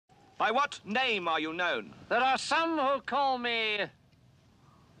By what name are you known? There are some who call me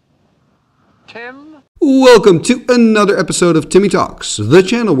Tim. Welcome to another episode of Timmy Talks, the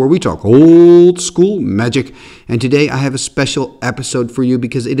channel where we talk old school magic. And today I have a special episode for you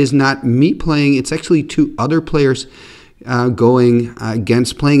because it is not me playing, it's actually two other players playing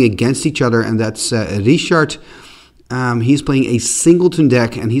against each other, and that's Richard. He's playing a Singleton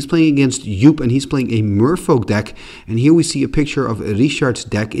deck, and he's playing against Joep, and he's playing a Merfolk deck. And here we see a picture of Richard's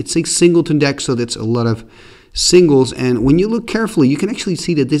deck. It's a Singleton deck, so that's a lot of singles. And when you look carefully, you can actually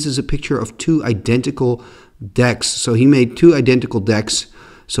see that this is a picture of two identical decks. So he made two identical decks,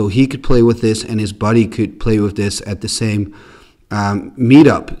 so he could play with this, and his buddy could play with this at the same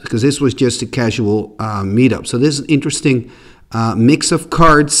meetup, because this was just a casual meetup. So this is an interesting mix of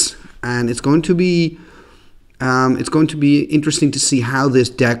cards, and it's going to be interesting to see how this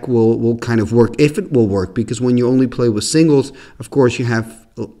deck will kind of work, if it will work, because when you only play with singles, of course, you have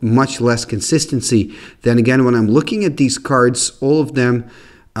much less consistency. Then again, when I'm looking at these cards, all of them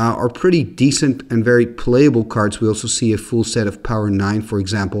are pretty decent and very playable cards. We also see a full set of Power 9, for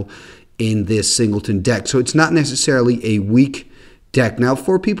example, in this Singleton deck. So it's not necessarily a weak deck. Now,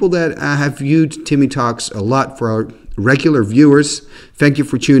 for people that have viewed Timmy Talks a lot, for our regular viewers, thank you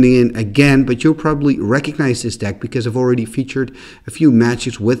for tuning in again, but you'll probably recognize this deck because I've already featured a few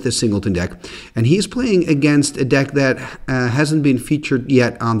matches with the Singleton deck, and he's playing against a deck that hasn't been featured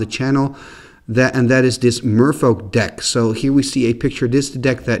yet on the channel, and that is this Merfolk deck. So here we see a picture. This is the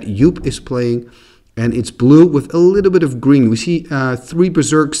deck that Joep is playing, and it's blue with a little bit of green. We see three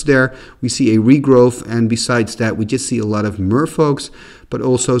Berserks there, we see a Regrowth, and besides that we just see a lot of Merfolks, but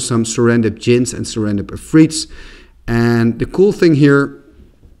also some Surrendered Djinns and Surrendered Afrits. And the cool thing here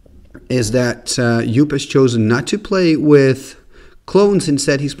is that Joep has chosen not to play with clones.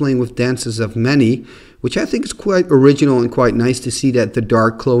 Instead, he's playing with Dances of Many, which I think is quite original and quite nice to see that the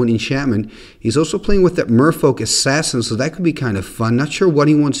Dark Clone Enchantment. He's also playing with that Merfolk Assassin, so that could be kind of fun. Not sure what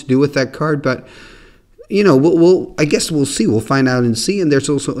he wants to do with that card, but you know, I guess we'll see. We'll find out and see. And there's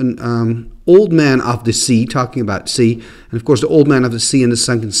also an Old Man of the Sea, talking about sea, and of course the Old Man of the Sea and the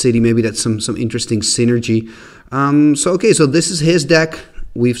Sunken City. Maybe that's some interesting synergy. So this is his deck.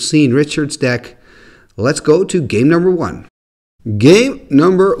 We've seen Richard's deck. Let's go to game number one. Game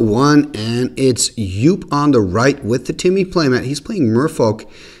number one, and it's Joep on the right with the Timmy playmat. He's playing Merfolk,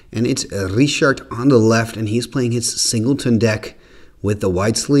 and it's Richard on the left, and he's playing his Singleton deck with the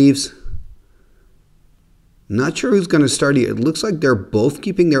white sleeves. Not sure who's going to start here. It looks like they're both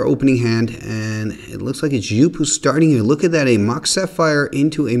keeping their opening hand, and it looks like it's Joep who's starting here. Look at that, a Mox Sapphire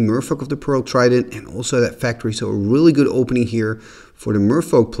into a Merfolk of the Pearl Trident, and also that Factory. So a really good opening here for the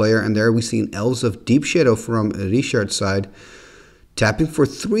Merfolk player. And there we see an Elves of Deep Shadow from Richard's side. Tapping for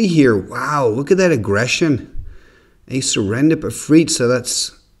 3 here. Wow, look at that aggression. A Surrendered Afreet, so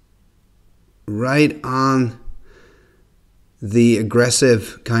that's right on the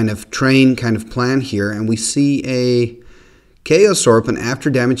aggressive kind of train kind of plan here. And we see a Chaos Orb, and after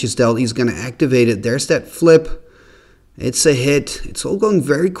damage is dealt, he's going to activate it. There's that flip. It's a hit. It's all going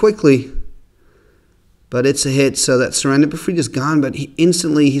very quickly, but it's a hit. So that Surrendered Afreet is gone, but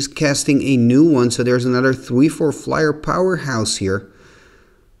he's casting a new one. So there's another 3/4 flyer powerhouse here.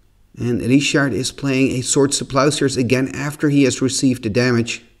 And Richard is playing a Swords to Plowshares again after he has received the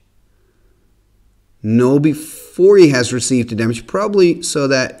damage. No, before he has received the damage, probably so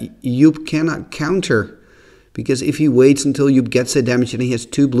that Joep cannot counter, because if he waits until Joep gets the damage, then he has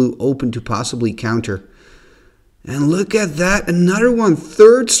 2 blue open to possibly counter. And look at that, another one,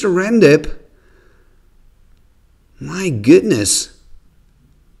 3rd Surrender. My goodness.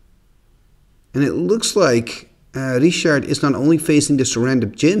 And it looks like Richard is not only facing the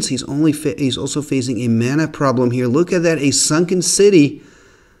Surrendered Djinns, he's also facing a mana problem here. Look at that, a Sunken City.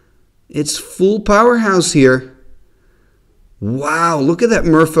 It's full powerhouse here. Wow, look at that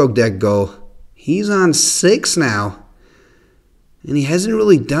Merfolk deck go. He's on 6 now, and he hasn't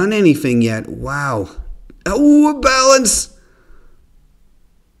really done anything yet. Wow. Oh, a balance.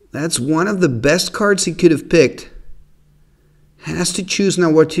 That's one of the best cards he could have picked. Has to choose now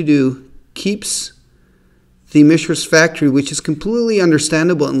what to do. Keeps the Mishra's Factory, which is completely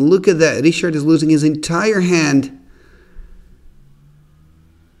understandable. And look at that. Richard is losing his entire hand.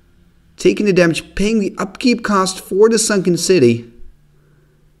 Taking the damage, paying the upkeep cost for the Sunken City.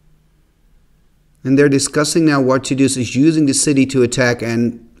 And they're discussing now what to do. So he's using the city to attack.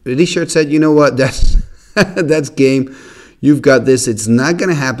 And Richard said, you know what, that's game. You've got this. It's not going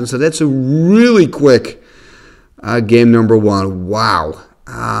to happen. So that's a really quick game number one. Wow.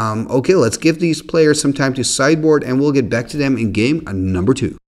 Okay, let's give these players some time to sideboard, and we'll get back to them in game number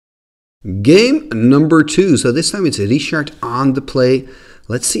two. Game number two. So this time it's Richard on the play.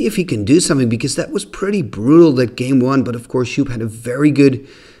 Let's see if he can do something, because that was pretty brutal, that game one. But of course, Joep had a very good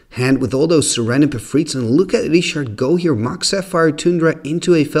hand with all those Serenity Efreets. And look at Richard go here. Mock Sapphire Tundra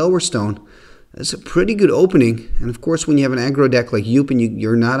into a Felwar Stone. That's a pretty good opening. And of course, when you have an aggro deck like Joep and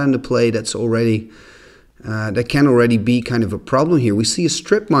you're not on the play, that's already... that can already be kind of a problem here. We see a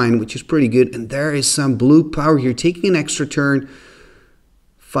Strip Mine, which is pretty good. And there is some blue power here. Taking an extra turn.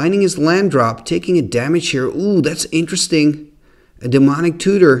 Finding his land drop. Taking a damage here. Ooh, that's interesting. A Demonic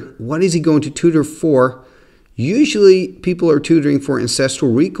Tutor. What is he going to tutor for? Usually people are tutoring for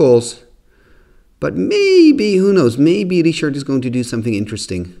Ancestral Recalls. But maybe, who knows, maybe Richard is going to do something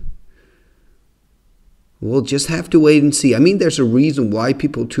interesting. We'll just have to wait and see. I mean, there's a reason why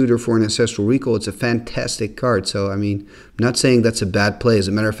people tutor for an Ancestral Recall. It's a fantastic card. So, I mean, I'm not saying that's a bad play. As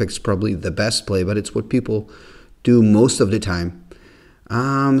a matter of fact, it's probably the best play, but it's what people do most of the time.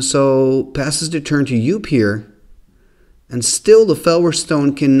 So, passes the turn to Joep here. And still the Felwar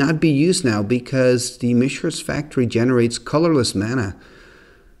Stone cannot be used now because the Mishra's Factory generates colorless mana.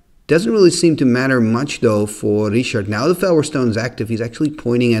 Doesn't really seem to matter much though for Richard. Now the Felwar Stone is active. He's actually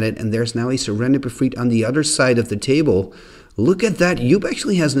pointing at it, and there's now a Serenity Efreet on the other side of the table. Look at that. Joep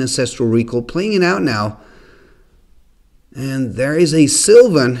actually has an Ancestral Recall, playing it out now. And there is a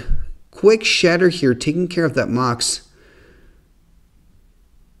Sylvan. Quick Shatter here, taking care of that Mox.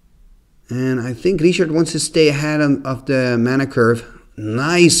 And I think Richard wants to stay ahead of the mana curve.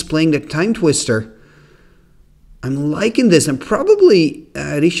 Nice, playing the Time Twister. I'm liking this. And probably,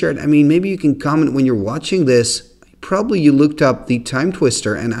 Richard, I mean, maybe you can comment when you're watching this. Probably you looked up the Time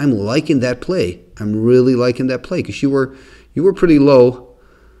Twister, and I'm liking that play. I'm really liking that play because you were pretty low.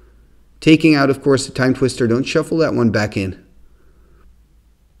 Taking out, of course, the Time Twister. Don't shuffle that one back in.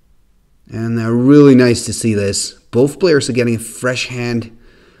 And really nice to see this. Both players are getting a fresh hand.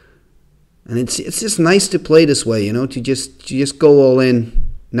 And it's just nice to play this way, you know, to just go all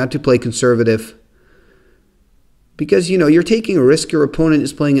in, not to play conservative. Because, you know, you're taking a risk. Your opponent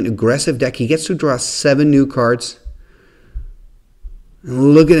is playing an aggressive deck. He gets to draw 7 new cards.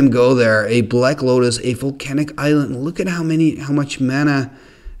 And look at him go there. A Black Lotus, a Volcanic Island. Look at how much mana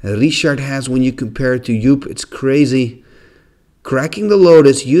Richard has when you compare it to Joep. It's crazy. Cracking the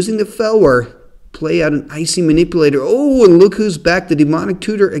Lotus, using the Felwar. Play out an Icy Manipulator. Oh, and look who's back. The Demonic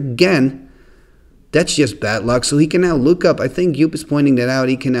Tutor again. That's just bad luck. So he can now look up. I think Joep is pointing that out.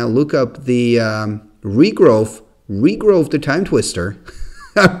 He can now look up the Regrowth the Time Twister.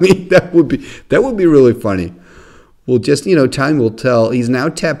 I mean, that would be really funny. Well, just, you know, time will tell. He's now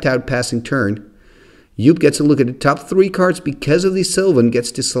tapped out, passing turn. Joep gets a look at the top 3 cards because of the Sylvan.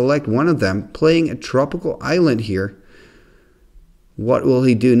 Gets to select one of them, playing a Tropical Island here. What will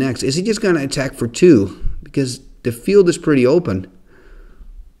he do next? Is he just going to attack for 2? Because the field is pretty open.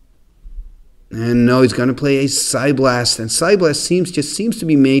 And no, he's going to play a Psyblast. And Psyblast seems to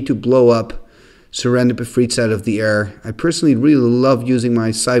be made to blow up Serenity Efreets out of the air. I personally really love using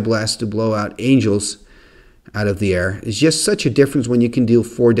my Psyblast to blow out Angels out of the air. It's just such a difference when you can deal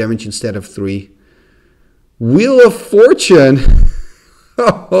 4 damage instead of 3. Wheel of Fortune.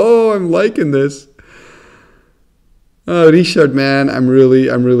 Oh, I'm liking this. Oh, Richard, man, I'm really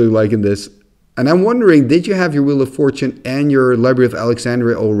liking this. And I'm wondering, did you have your Wheel of Fortune and your Library of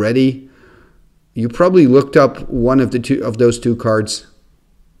Alexandria already? You probably looked up one of those 2 cards.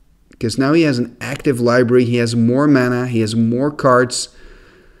 Because now he has an active library. He has more mana. He has more cards.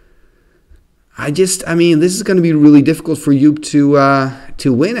 I mean, this is going to be really difficult for Joep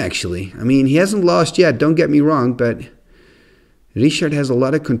to win, actually. I mean, he hasn't lost yet, don't get me wrong, but Richard has a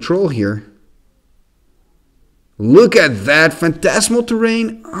lot of control here. Look at that. Phantasmal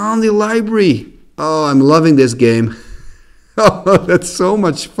Terrain on the library. Oh, I'm loving this game. Oh, that's so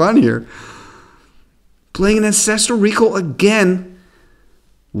much fun here. Playing an Ancestral Recall again.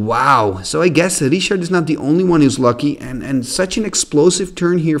 Wow. So I guess Richard is not the only one who's lucky. And such an explosive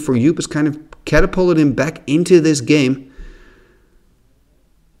turn here for Joep has kind of catapulted him back into this game.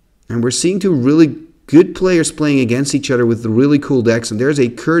 And we're seeing 2 really good players playing against each other with the really cool decks. And there's a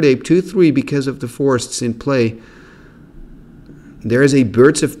Kurdape 2-3 because of the forests in play. There's a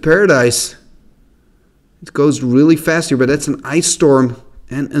Birds of Paradise. It goes really fast here, but that's an Ice Storm.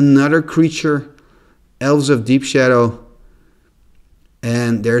 And another creature, Elves of Deep Shadow.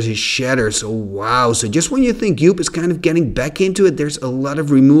 And there's his Shatter. So wow. So just when you think Joep is kind of getting back into it, there's a lot of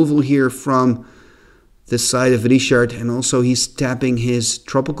removal here from the side of Richard. And also he's tapping his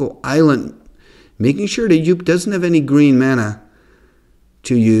Tropical Island, making sure that Joep doesn't have any green mana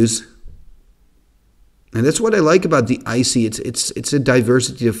to use. And that's what I like about the Icy. It's a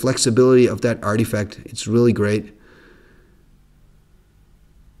diversity, the flexibility of that artifact. It's really great.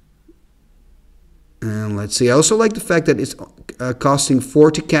 And let's see. I also like the fact that it's costing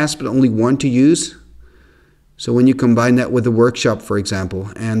 4 to cast but only 1 to use. So when you combine that with the Workshop, for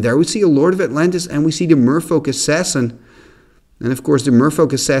example. And there we see a Lord of Atlantis and we see the Merfolk Assassin. And of course the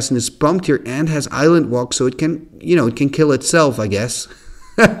Merfolk Assassin is pumped here and has Island Walk, so it can, it can kill itself, I guess.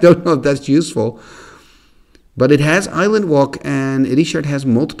 I don't know if that's useful. But it has Island Walk and Richard has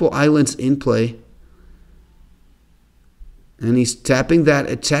multiple islands in play. And he's tapping that,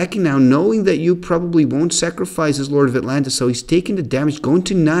 attacking now, knowing that you probably won't sacrifice his Lord of Atlantis. So he's taking the damage, going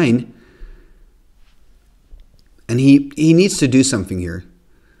to 9. And he needs to do something here.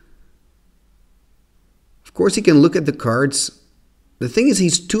 Of course, he can look at the cards. The thing is,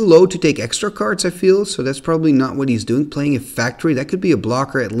 he's too low to take extra cards, I feel. So that's probably not what he's doing. Playing a Factory, that could be a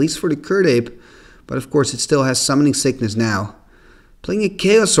blocker, at least for the Curd Ape. But of course, it still has Summoning Sickness now. Playing a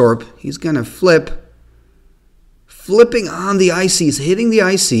Chaos Orb, he's going to flip. Flipping on the Icy, he's hitting the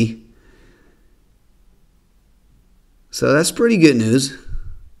Icy. So that's pretty good news.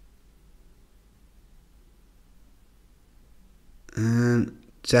 And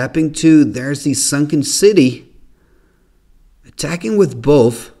tapping 2, there's the Sunken City. Attacking with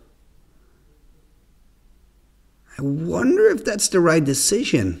both. I wonder if that's the right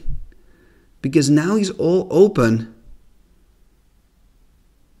decision. Because now he's all open.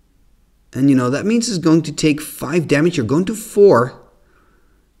 And that means he's going to take 5 damage. You're going to 4.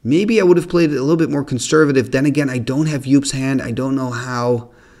 Maybe I would have played it a little bit more conservative. Then again, I don't have Joep's hand. I don't know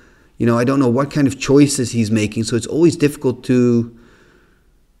how, I don't know what kind of choices he's making. So it's always difficult to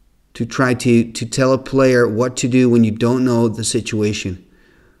try to tell a player what to do when you don't know the situation.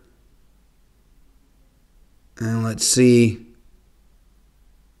 And let's see.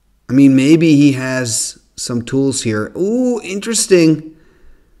 I mean, maybe he has some tools here. Ooh, interesting.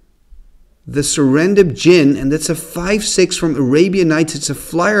 The Serendib Jinn, and that's a 5/6 from Arabian Nights. It's a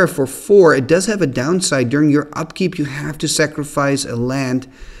flyer for 4. It does have a downside. During your upkeep, you have to sacrifice a land.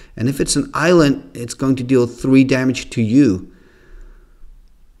 And if it's an island, it's going to deal 3 damage to you.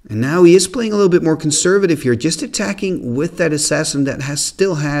 And now he is playing a little bit more conservative here, just attacking with that assassin that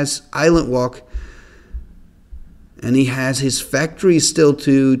still has Island Walk. And he has his Factory still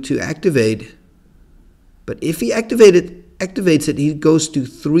to activate. But if he activates it, he goes to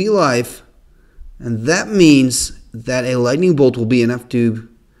 3 life. And that means that a Lightning Bolt will be enough to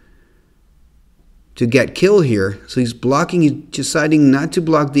get kill here. So he's blocking, he's deciding not to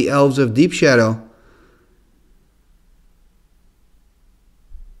block the Elves of Deep Shadow.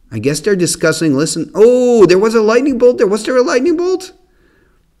 I guess they're discussing, listen, oh, there was a Lightning Bolt there. Was there a Lightning Bolt?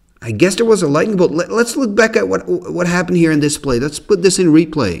 I guess there was a Lightning Bolt. Let's look back at what happened here in this play. Let's put this in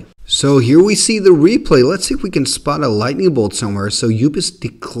replay. So here we see the replay. Let's see if we can spot a Lightning Bolt somewhere. So Joep is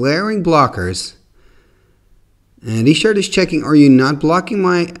declaring blockers. And Richard is checking, are you not blocking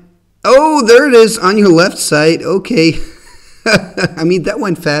my... Oh, there it is on your left side. Okay. I mean, that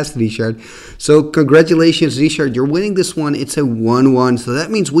went fast, Richard. So congratulations, Richard. You're winning this one. It's a 1-1. So that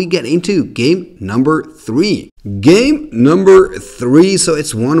means we get into game number 3. Game number 3. So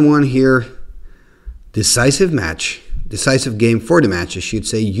it's 1-1 here. Decisive match. Decisive game for the match, I should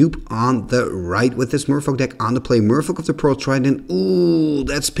say. Joep on the right with this Merfolk deck on the play. Merfolk of the Pearl Trident. Ooh,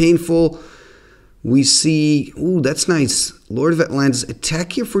 that's painful. We see, ooh, that's nice. Lord of Atlantis,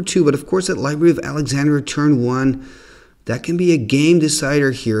 attack here for 2, but of course at Library of Alexandria, turn 1. That can be a game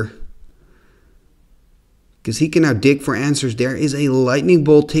decider here. Because he can now dig for answers. There is a Lightning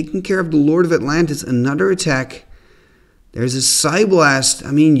Bolt taking care of the Lord of Atlantis. Another attack. There's a Psyblast.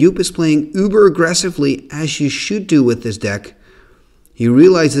 I mean, Joep is playing uber aggressively, as you should do with this deck. He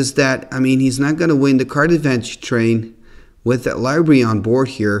realizes that, I mean, he's not going to win the card advantage train with that library on board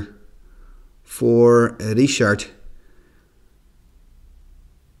here for Richard.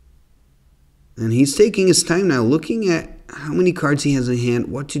 And he's taking his time now, looking at how many cards he has in hand,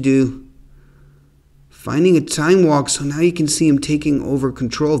 what to do. Finding a time walk, so now you can see him taking over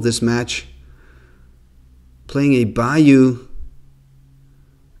control of this match. Playing a Bayou.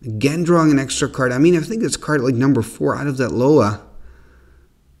 Again, drawing an extra card. I mean, I think it's card like number 4 out of that Loa.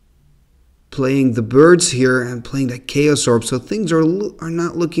 Playing the birds here and playing that Chaos Orb. So things are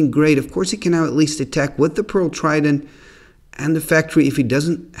not looking great. Of course, he can now at least attack with the Pearl Trident and the Factory if he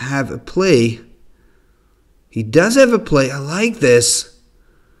doesn't have a play. He does have a play. I like this.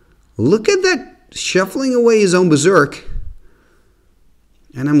 Look at that, shuffling away his own Berserk.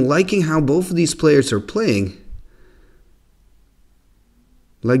 And I'm liking how both of these players are playing.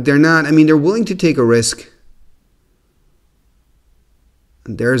 Like they're not, I mean, they're willing to take a risk.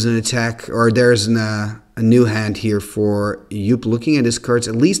 There's an attack, or there's a new hand here for Joep. Looking at his cards,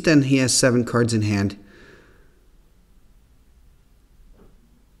 at least then he has 7 cards in hand.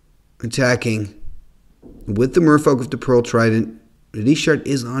 Attacking with the Merfolk of the Pearl Trident. Richard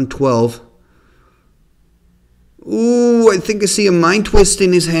is on 12. Ooh, I think I see a Mind Twist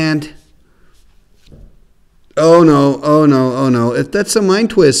in his hand. Oh no, oh no, oh no. If that's a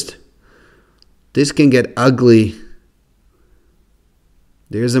Mind Twist, this can get ugly.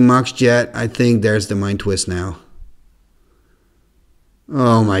 There's a Mox Jet. I think there's the Mind Twist now.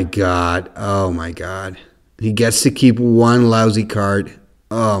 Oh my god. Oh my god. He gets to keep one lousy card.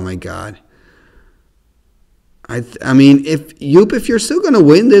 Oh my god. I mean, if you're still going to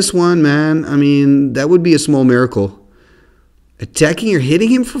win this one, man, I mean, that would be a small miracle. Attacking or hitting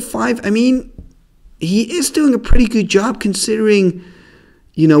him for 5, I mean, he is doing a pretty good job considering,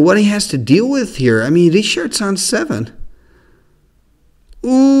 you know, what he has to deal with here. I mean, Richard's on 7.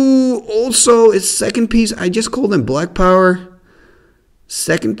 Ooh, also, his second piece, I just called him Black Power.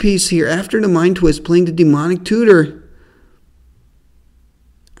 Second piece here, after the Mind Twist, playing the Demonic Tutor.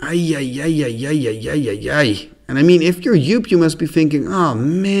 Ay, ay, ay, ay, ay, ay, ay, ay, ay. And I mean, if you're Joep, you must be thinking, oh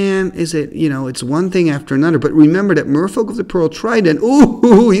man, is it, you know, it's one thing after another. But remember that Merfolk of the Pearl Trident,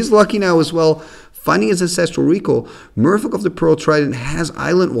 ooh, he's lucky now as well. Finding his Ancestral Recall, Merfolk of the Pearl Trident has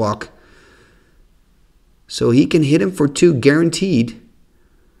Island Walk. So he can hit him for 2 guaranteed.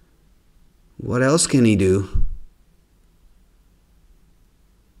 What else can he do?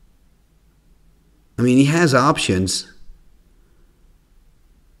 I mean, he has options.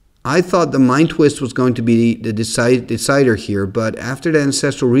 I thought the Mind Twist was going to be the decider here, but after the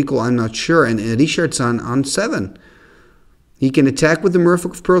Ancestral Recall, I'm not sure. And Richard's on 7. He can attack with the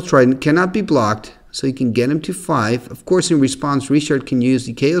Merfolk of Pearl Trident, cannot be blocked, so he can get him to 5. Of course, in response, Richard can use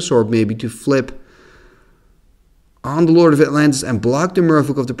the Chaos Orb maybe to flip on the Lord of Atlantis and block the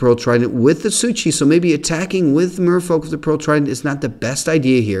Merfolk of the Pearl Trident with the Suchi. So maybe attacking with the Merfolk of the Pearl Trident is not the best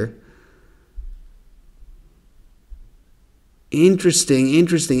idea here. Interesting,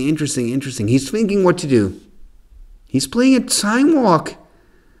 interesting, interesting, interesting. He's thinking what to do. He's playing a Time Walk.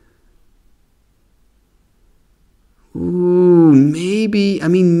 Ooh, maybe, I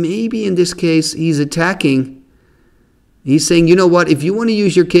mean, maybe in this case he's attacking. He's saying, you know what, if you want to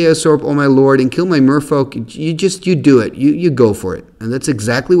use your Chaos Orb on my Lord and kill my Merfolk, you do it. You go for it. And that's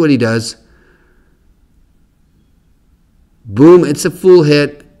exactly what he does. Boom, it's a full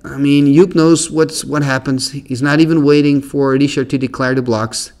hit. I mean, Joep knows what happens. He's not even waiting for Richard to declare the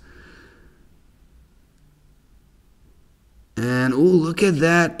blocks. And, ooh, look at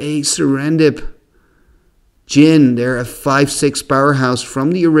that. A Serendip Jinn. They're a 5/6 powerhouse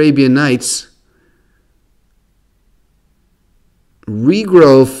from the Arabian Nights.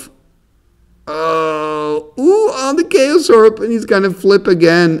 Regrowth. Oh, ooh, on the Chaos Orb, and he's going to flip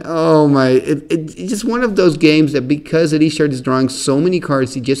again. Oh my, it's just one of those games that because Richard is drawing so many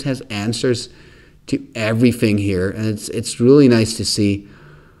cards, he just has answers to everything here, and it's really nice to see.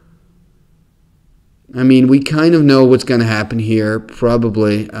 I mean, we kind of know what's going to happen here,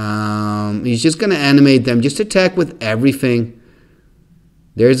 probably. He's just going to animate them, just attack with everything.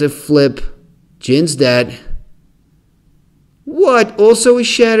 There's a flip. Jinn's dead. What? Also a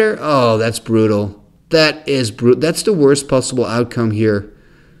Shatter? Oh, that's brutal. That is brutal. That's the worst possible outcome here.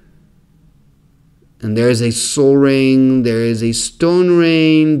 And there's a Soul Ring. There is a Stone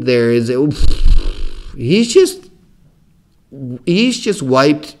Rain. There is a... He's just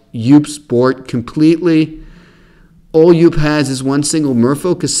wiped Joep's board completely. All Joep has is one single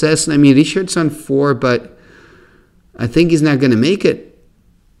Merfolk Assassin. I mean, Richard's on 4, but I think he's not going to make it.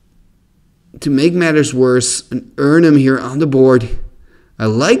 To make matters worse, and earn him here on the board. I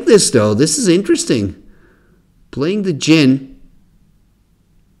like this though. This is interesting. Playing the Jinn.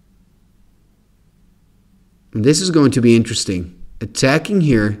 And this is going to be interesting. Attacking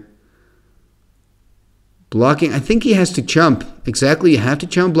here. Blocking. I think he has to chump. Exactly, you have to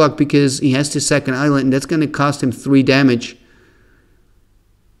chump block because he has to second island, and that's going to cost him 3 damage.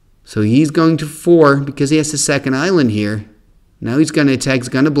 So he's going to 4 because he has the second island here. Now he's going to attack. He's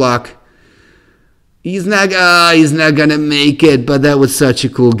going to block. He's not going to make it, but that was such a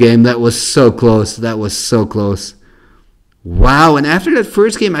cool game. That was so close. That was so close. Wow, and after that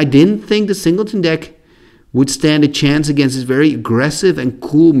first game, I didn't think the Singleton deck would stand a chance against this very aggressive and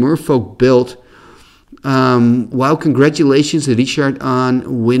cool Merfolk build. Wow, congratulations to Richard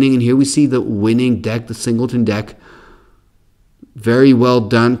on winning. And here we see the winning deck, the Singleton deck. Very well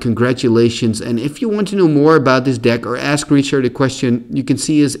done. Congratulations. And if you want to know more about this deck or ask Richard a question, you can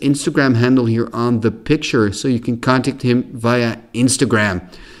see his Instagram handle here on the picture. So you can contact him via Instagram.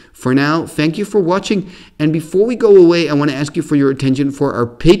 For now, thank you for watching. And before we go away, I want to ask you for your attention for our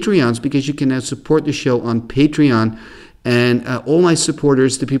Patreons, because you can now support the show on Patreon. And all my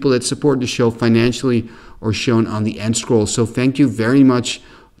supporters, the people that support the show financially, are shown on the end scroll. So thank you very much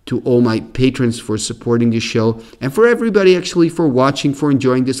to all my patrons for supporting the show, and for everybody actually for watching, for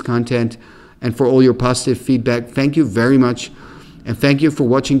enjoying this content, and for all your positive feedback. Thank you very much. And thank you for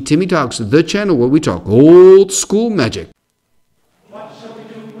watching Timmy Talks, the channel where we talk old school magic. What shall we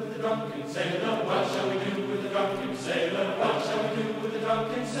do with the drunken sailor? What shall we do with the drunken sailor? What shall we do with the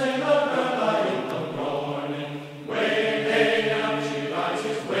drunken sailor? Early in the morning, way hey and up she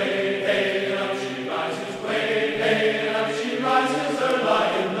rises, way hey and up she rises, way hey and up she rises. Early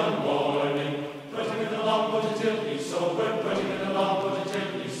in the morning, put him in the longboat until he's sober, put him in the longboat until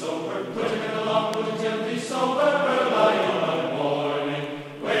he's sober, put him in the longboat until he's sober. Early in the morning,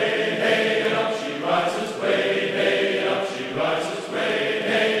 way hey and up she rises, way hey and up she rises, way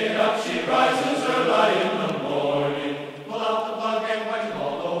hey and up she rises. Early in the morning, pull out the plug and wet him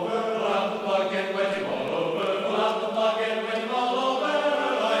all over, pull out the plug and wet him all over, pull out the plug and wet him all over.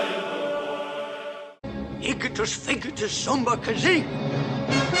 Early in the morning. Igitus figitus sumba kazee.